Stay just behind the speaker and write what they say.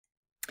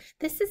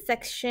This is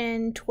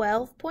section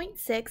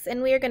 12.6,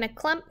 and we are going to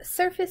clump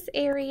surface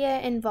area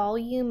and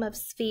volume of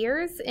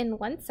spheres in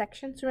one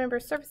section. So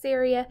remember, surface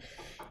area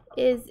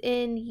is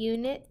in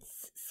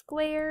units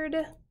squared.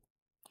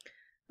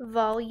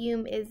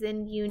 Volume is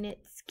in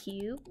units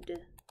cubed.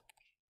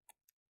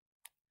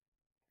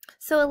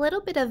 So a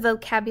little bit of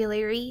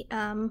vocabulary.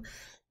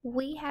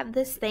 We have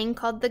this thing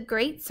called the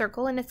great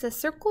circle, and it's a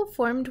circle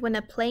formed when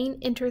a plane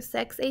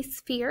intersects a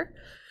sphere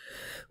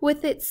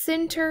with its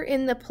center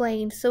in the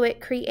plane. So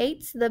it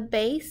creates the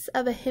base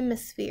of a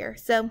hemisphere.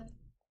 So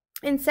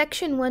in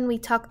section 1, we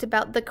talked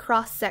about the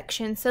cross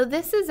section. So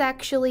this is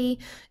actually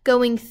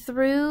going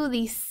through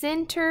the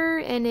center,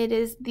 and it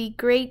is the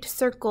great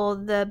circle,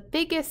 the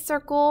biggest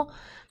circle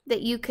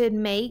that you could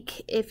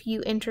make if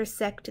you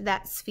intersect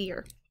that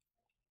sphere.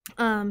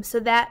 So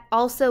that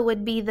also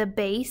would be the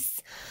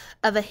base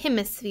of a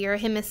hemisphere. A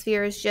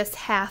hemisphere is just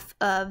half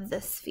of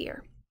the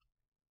sphere.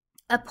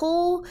 A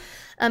pole,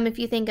 if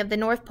you think of the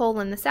North Pole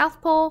and the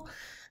South Pole,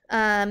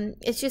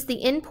 it's just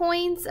the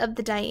endpoints of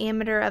the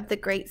diameter of the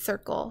great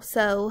circle.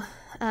 So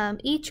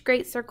each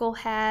great circle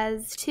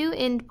has two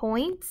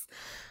endpoints.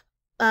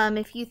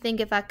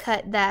 If I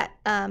cut that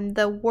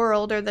the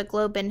world or the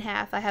globe in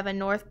half, I have a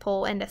North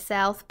Pole and a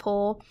South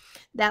Pole.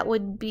 That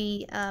would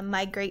be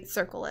my great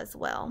circle as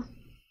well.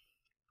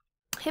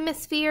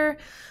 Hemisphere,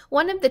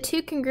 one of the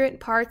two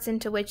congruent parts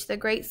into which the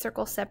great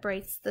circle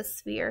separates the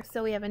sphere.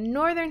 So we have a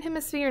northern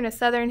hemisphere and a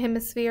southern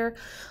hemisphere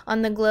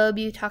on the globe.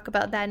 You talk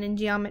about that in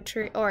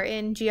geometry or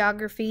in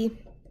geography.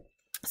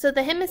 So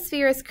the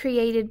hemisphere is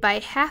created by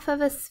half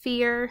of a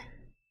sphere,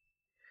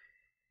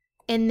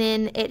 and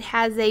then it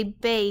has a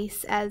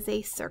base as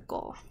a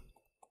circle.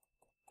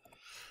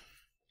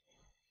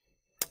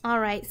 All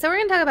right, so we're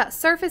going to talk about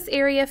surface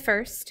area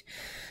first.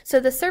 So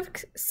the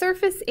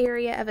surface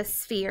area of a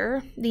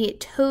sphere, the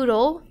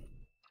total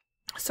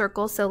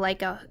circle, so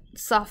like a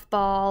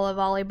softball, a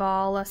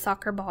volleyball, a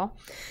soccer ball,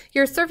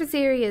 your surface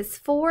area is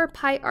 4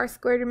 pi r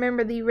squared.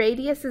 Remember, the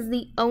radius is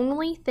the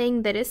only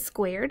thing that is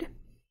squared.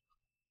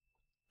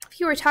 If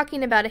you were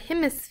talking about a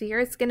hemisphere,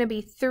 it's going to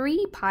be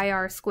 3 pi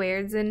r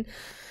squareds. And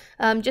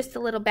just a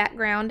little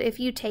background, if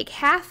you take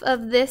half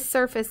of this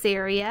surface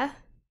area,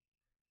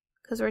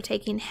 because we're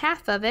taking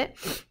half of it,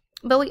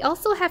 but we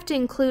also have to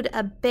include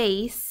a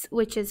base,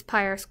 which is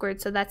pi r squared,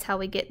 so that's how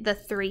we get the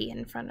 3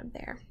 in front of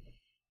there.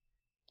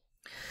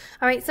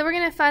 All right, so we're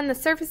going to find the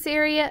surface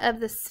area of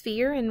the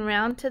sphere and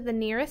round to the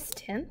nearest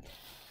tenth.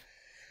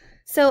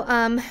 So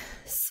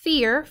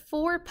sphere,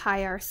 4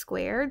 pi r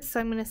squared, so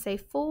I'm going to say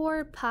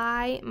 4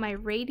 pi, my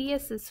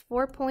radius is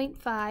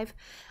 4.5.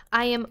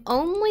 I am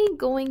only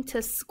going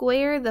to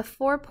square the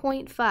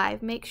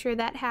 4.5. Make sure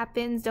that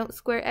happens. Don't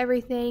square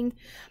everything.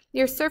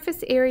 Your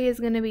surface area is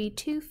going to be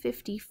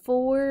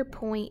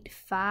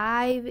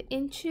 254.5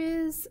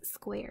 inches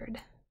squared.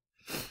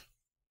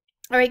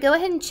 All right, go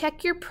ahead and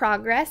check your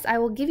progress. I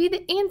will give you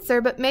the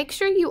answer, but make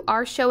sure you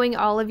are showing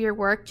all of your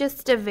work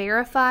just to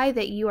verify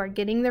that you are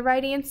getting the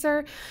right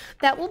answer.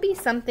 That will be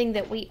something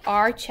that we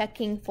are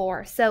checking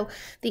for. So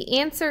the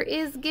answer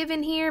is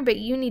given here, but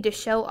you need to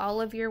show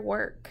all of your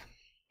work.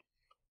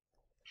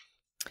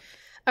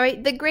 All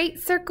right, the great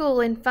circle,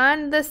 and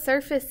find the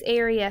surface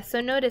area. So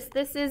notice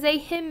this is a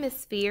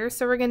hemisphere,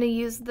 so we're going to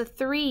use the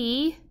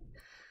 3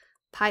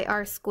 pi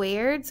r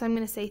squared. So I'm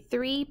going to say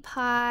 3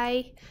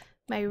 pi.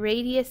 My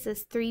radius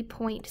is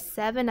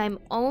 3.7. I'm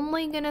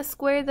only going to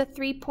square the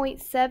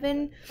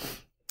 3.7.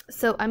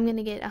 So I'm going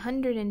to get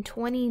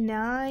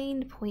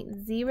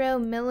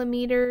 129.0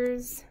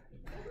 millimeters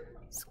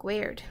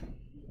squared.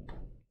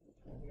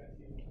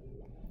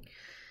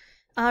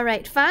 All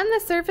right, find the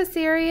surface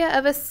area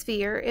of a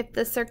sphere if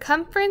the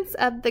circumference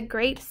of the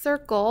great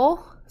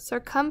circle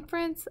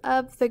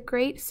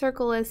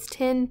is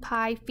 10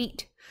 pi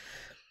feet.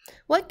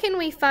 What can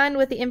we find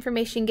with the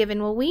information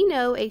given? Well, we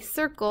know a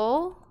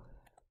circle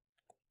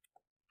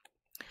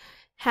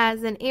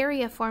has an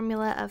area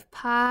formula of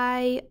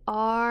pi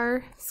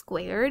r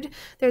squared.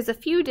 There's a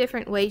few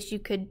different ways you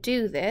could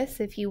do this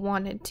if you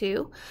wanted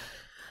to.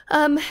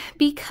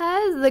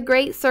 Because the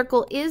great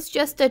circle is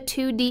just a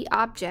 2D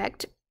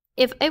object,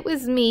 if it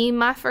was me,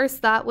 my first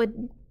thought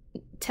would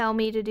tell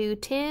me to do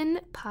 10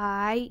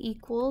 pi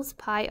equals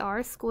pi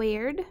r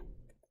squared.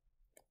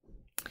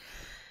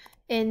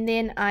 And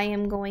then I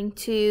am going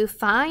to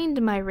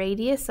find my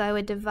radius. So I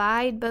would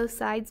divide both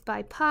sides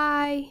by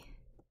pi.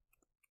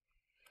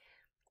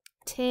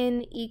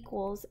 10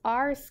 equals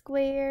r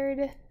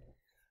squared.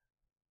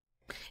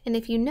 And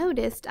if you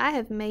noticed, I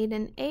have made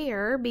an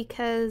error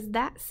because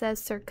that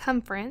says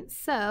circumference.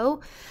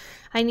 So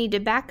I need to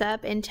back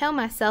up and tell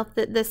myself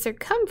that the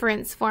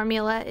circumference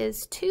formula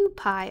is 2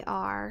 pi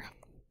r.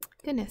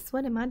 Goodness,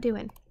 what am I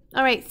doing?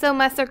 All right, so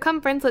my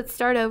circumference, let's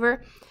start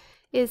over,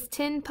 is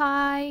 10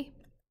 pi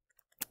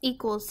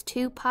equals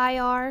 2 pi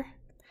r.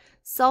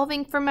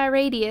 Solving for my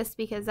radius,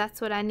 because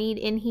that's what I need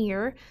in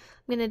here,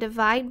 I'm going to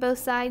divide both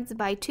sides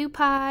by 2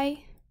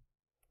 pi.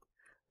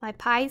 My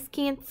pi's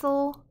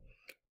cancel.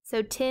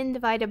 So 10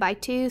 divided by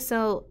 2,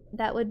 so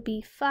that would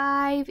be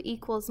 5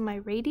 equals my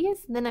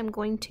radius. Then I'm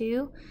going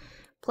to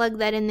plug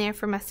that in there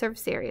for my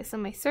surface area. So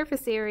my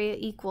surface area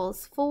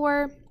equals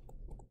 4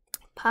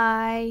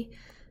 pi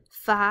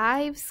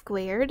 5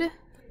 squared.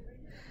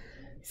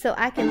 So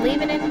I can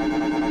leave it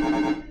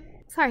in,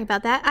 sorry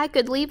about that, I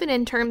could leave it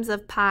in terms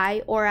of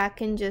pi, or I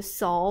can just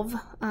solve.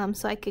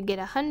 So I could get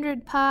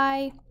 100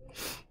 pi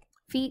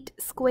feet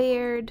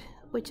squared,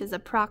 which is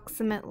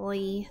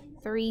approximately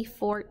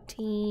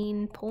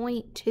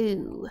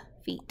 314.2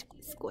 feet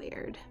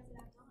squared.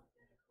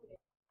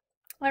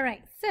 All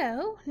right,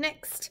 so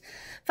next,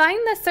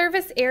 find the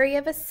surface area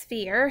of a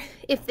sphere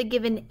if the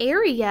given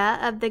area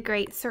of the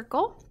great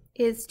circle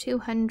is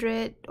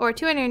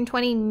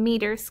 220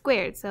 meters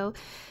squared. So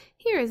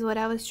here is what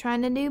I was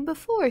trying to do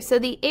before. So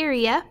the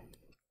area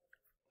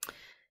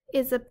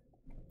is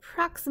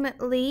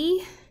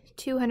approximately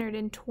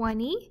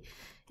 220,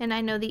 and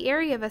I know the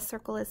area of a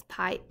circle is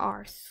pi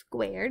r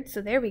squared. So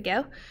there we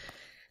go.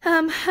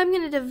 I'm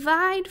going to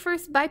divide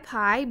first by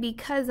pi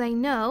because I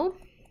know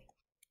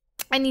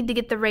I need to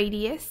get the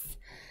radius.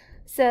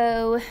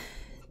 So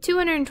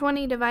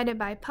 220 divided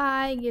by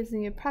pi gives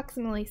me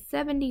approximately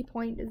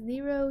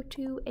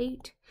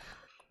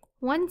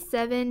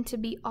 70.02817 to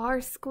be r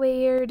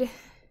squared.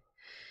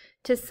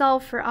 To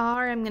solve for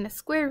r, I'm going to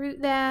square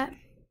root that.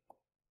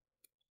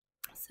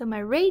 So my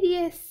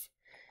radius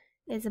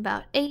is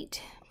about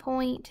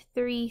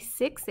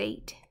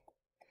 8.368.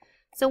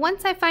 So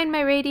once I find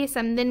my radius,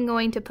 I'm then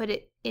going to put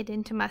it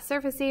into my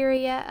surface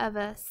area of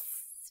a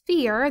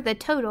sphere, the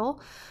total.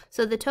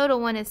 So the total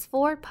one is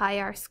 4 pi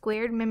r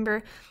squared.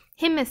 Remember,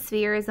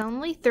 hemisphere is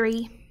only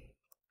 3.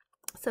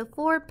 So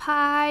 4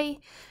 pi,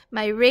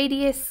 my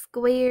radius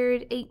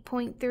squared,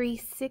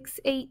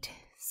 8.368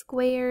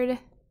 squared.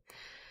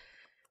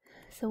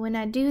 So when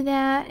I do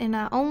that and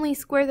I only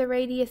square the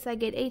radius, I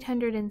get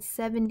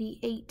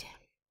 878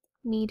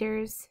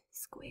 meters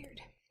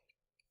squared.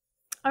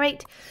 All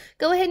right,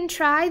 go ahead and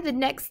try the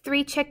next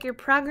 3 check your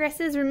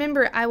progresses.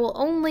 Remember, I will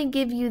only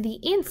give you the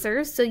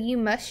answers, so you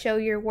must show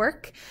your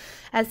work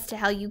as to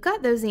how you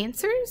got those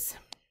answers.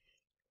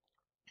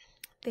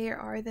 There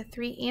are the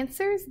 3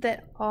 answers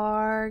that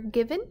are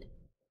given.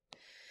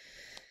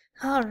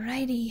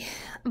 Alrighty,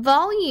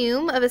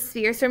 volume of a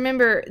sphere. So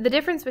remember, the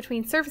difference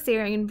between surface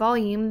area and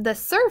volume, the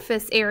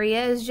surface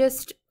area is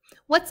just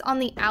what's on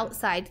the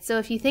outside. So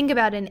if you think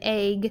about an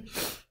egg,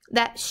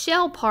 that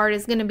shell part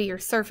is going to be your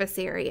surface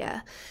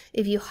area.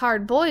 If you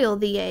hard boil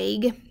the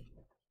egg,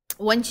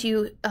 once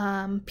you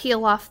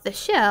peel off the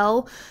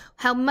shell,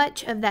 how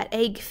much of that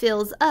egg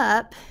fills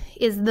up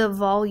is the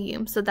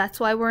volume. So that's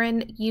why we're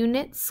in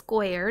units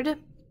squared.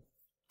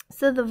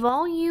 So the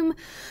volume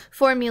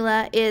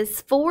formula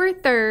is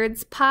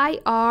 4/3 pi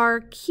r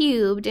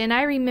cubed. And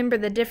I remember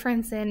the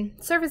difference in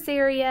surface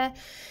area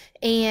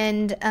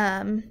and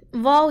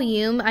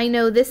volume. I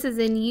know this is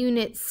in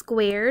units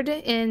squared,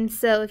 and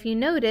so if you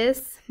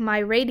notice, my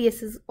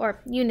radius is,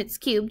 or units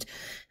cubed,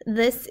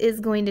 this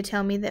is going to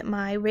tell me that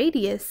my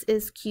radius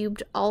is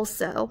cubed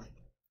also.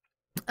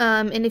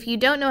 And if you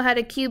don't know how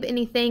to cube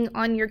anything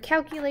on your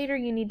calculator,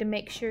 you need to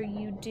make sure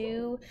you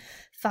do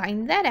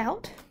find that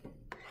out.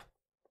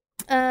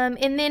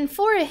 And then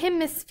for a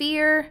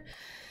hemisphere,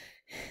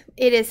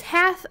 it is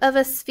half of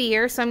a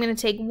sphere, so I'm going to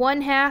take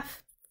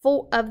 1/2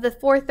 of the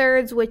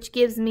 4/3, which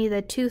gives me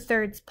the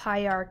 2/3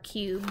 pi r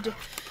cubed.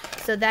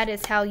 So that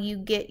is how you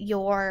get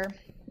your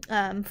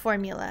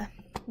formula,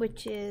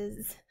 which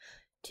is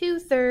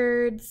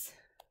 2/3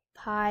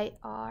 pi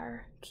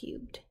r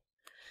cubed.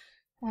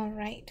 All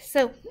right,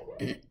 so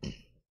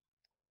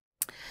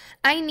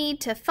I need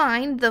to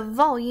find the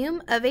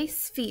volume of a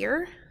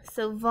sphere.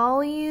 So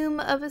volume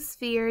of a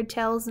sphere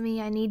tells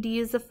me I need to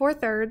use the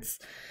 4/3.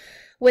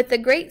 With a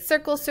great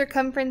circle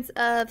circumference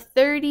of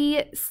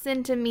 30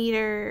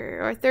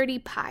 centimeter or 30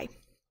 pi.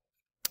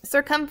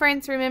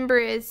 Circumference, remember,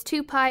 is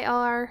 2 pi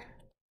r.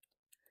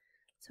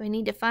 So I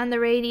need to find the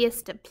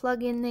radius to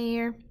plug in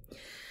there.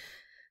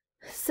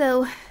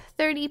 So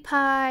 30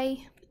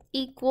 pi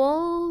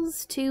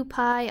equals 2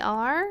 pi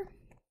r.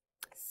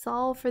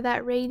 Solve for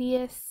that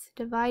radius,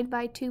 divide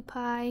by 2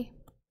 pi.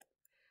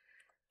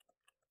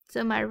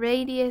 So my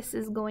radius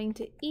is going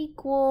to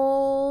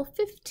equal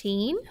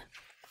 15.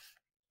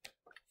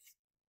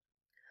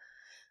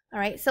 All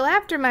right, so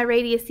after my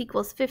radius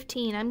equals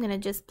 15, I'm going to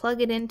just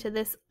plug it into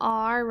this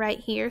r right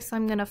here. So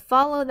I'm going to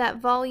follow that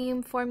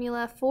volume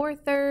formula.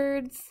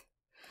 4/3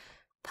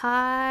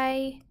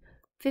 pi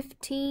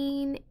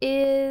 15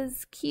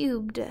 is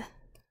cubed.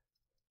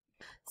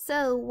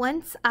 So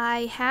once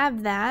I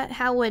have that,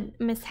 how would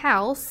Miss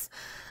House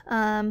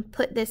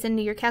put this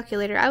into your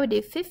calculator? I would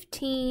do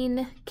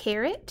 15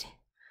 caret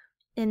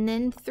and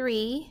then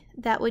 3.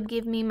 That would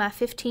give me my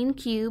 15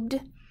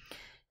 cubed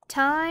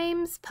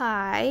times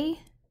pi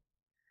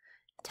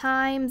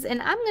times,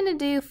 and I'm going to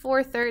do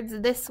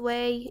 4/3 this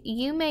way.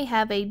 You may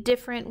have a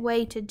different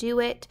way to do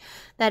it.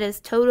 That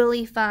is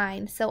totally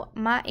fine. So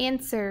my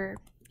answer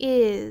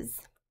is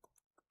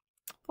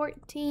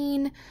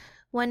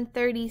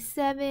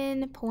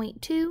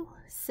 14,137.2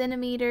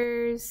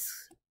 centimeters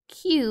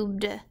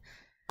cubed.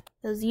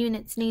 Those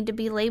units need to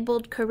be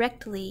labeled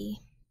correctly.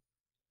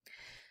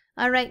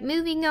 All right,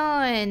 moving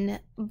on.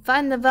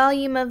 Find the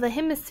volume of the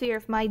hemisphere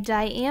if my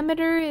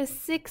diameter is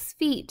 6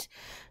 feet.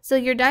 So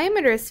your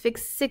diameter is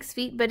 6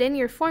 feet, but in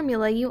your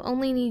formula, you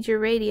only need your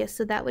radius.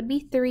 So that would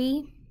be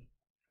 3.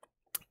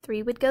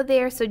 3 would go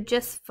there. So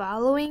just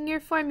following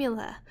your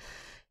formula.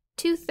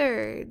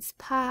 2/3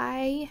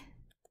 pi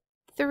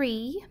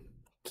 3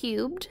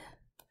 cubed.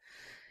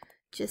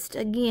 Just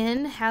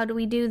again, how do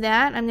we do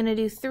that? I'm going to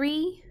do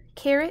 3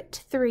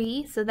 caret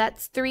 3. So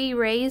that's 3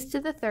 raised to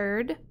the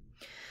third.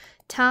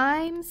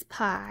 Times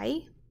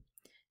pi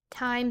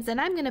times, and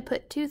I'm going to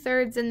put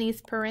 2/3 in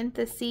these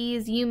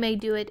parentheses. You may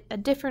do it a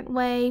different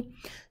way.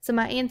 So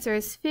my answer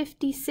is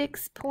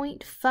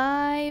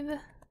 56.5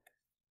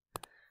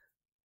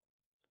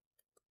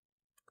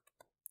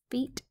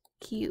 feet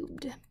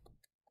cubed.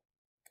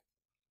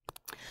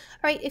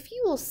 All right, if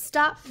you will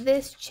stop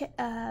this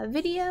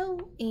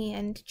video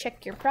and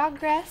check your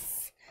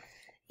progress,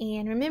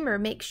 and remember,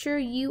 make sure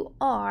you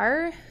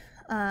are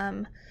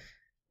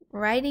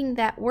writing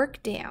that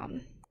work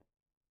down.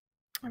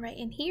 All right,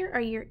 and here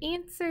are your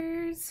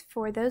answers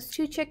for those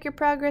two check your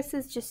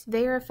progresses. Just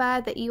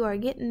verify that you are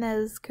getting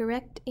those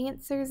correct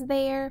answers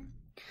there.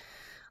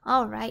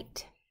 All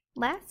right,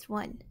 last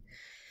one.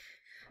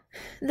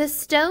 The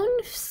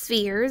stone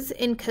spheres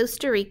in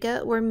Costa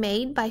Rica were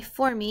made by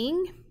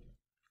forming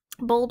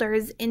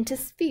boulders into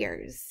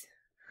spheres.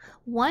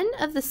 One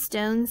of the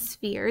stone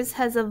spheres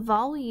has a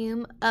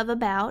volume of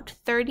about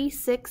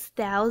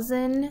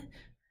 36,000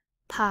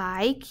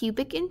 pi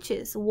cubic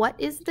inches. What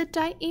is the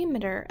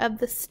diameter of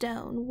the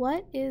stone?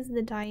 What is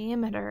the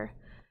diameter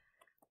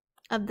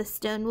of the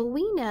stone? Well,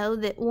 we know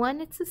that one,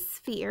 it's a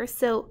sphere.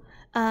 So,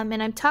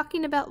 and I'm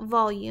talking about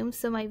volume.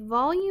 So my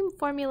volume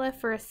formula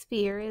for a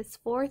sphere is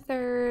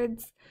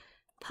 4/3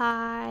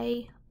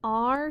 pi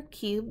r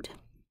cubed.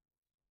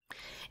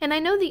 And I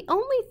know the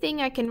only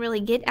thing I can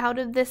really get out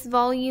of this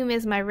volume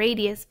is my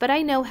radius, but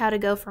I know how to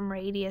go from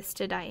radius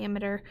to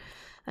diameter.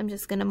 I'm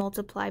just going to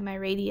multiply my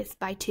radius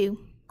by 2.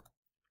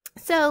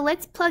 So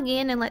let's plug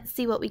in and let's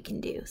see what we can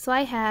do. So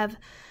I have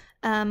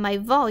my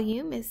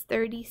volume is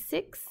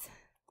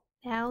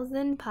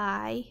 36,000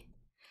 pi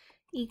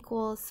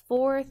equals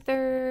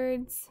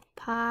 4/3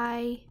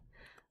 pi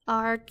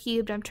r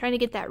cubed. I'm trying to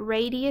get that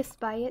radius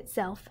by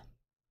itself.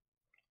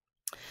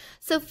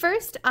 So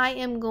first I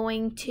am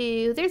going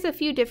to, there's a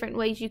few different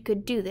ways you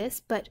could do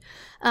this, but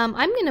I'm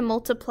going to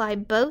multiply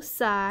both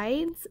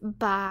sides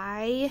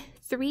by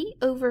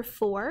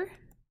 3/4.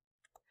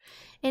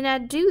 And I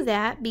do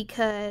that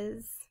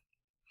because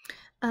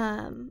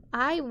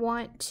I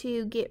want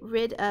to get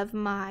rid of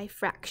my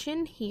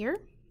fraction here.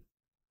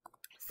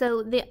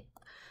 So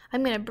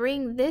I'm going to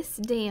bring this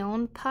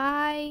down,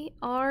 pi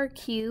r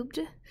cubed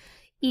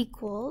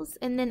equals,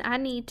 and then I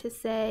need to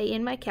say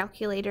in my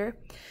calculator,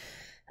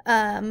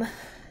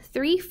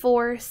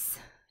 3/4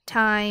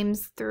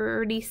 times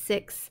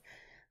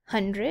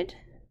 3600.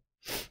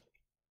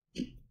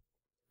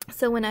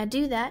 So when I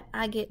do that,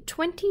 I get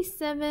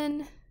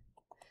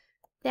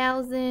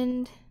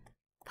 27,000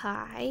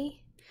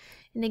 pi.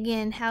 And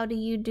again, how do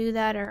you do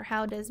that, or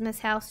how does Miss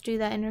House do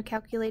that in her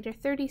calculator?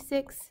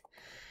 36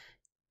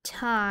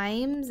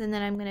 times, and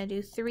then I'm going to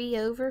do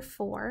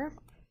 3/4,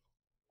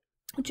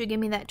 which will give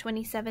me that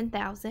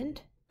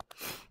 27,000.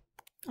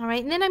 All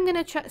right, and then I'm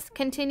going to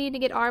continue to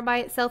get r by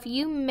itself.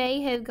 You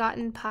may have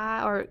gotten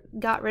pi or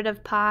got rid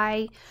of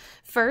pi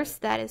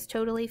first. That is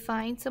totally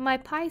fine. So my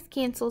pi's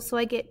cancel, so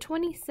I get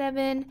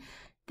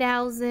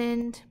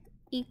 27,000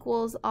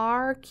 equals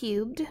r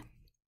cubed.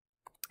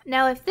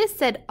 Now, if this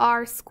said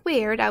r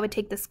squared, I would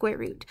take the square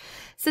root.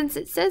 Since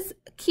it says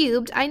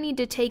cubed, I need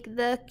to take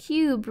the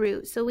cube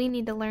root. So we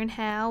need to learn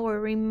how, or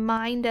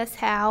remind us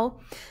how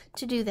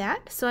to do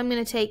that. So I'm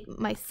going to take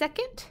my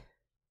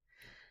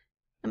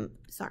I'm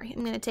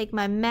going to take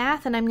my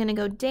math, and I'm going to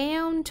go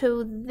down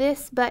to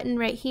this button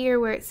right here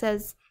where it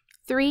says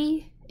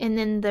 3, and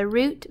then the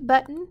root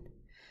button.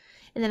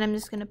 And then I'm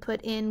just going to put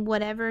in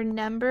whatever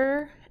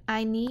number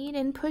I need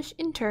and push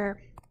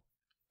enter.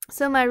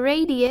 So my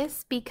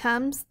radius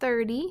becomes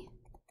 30.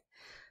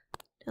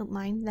 Don't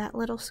mind that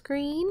little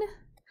screen.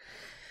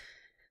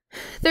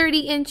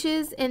 30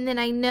 inches, and then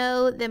I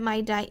know that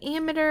my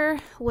diameter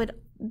would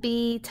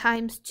be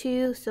times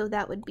 2, so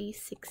that would be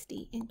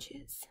 60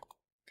 inches.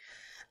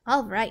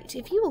 All right,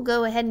 if you will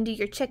go ahead and do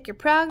your check your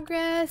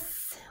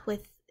progress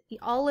with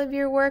all of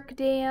your work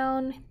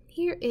down,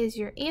 here is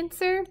your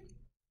answer.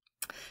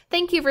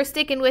 Thank you for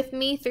sticking with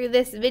me through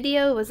this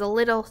video. It was a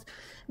little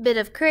bit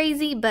of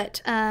crazy,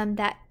 but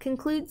that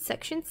concludes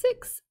section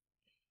 6.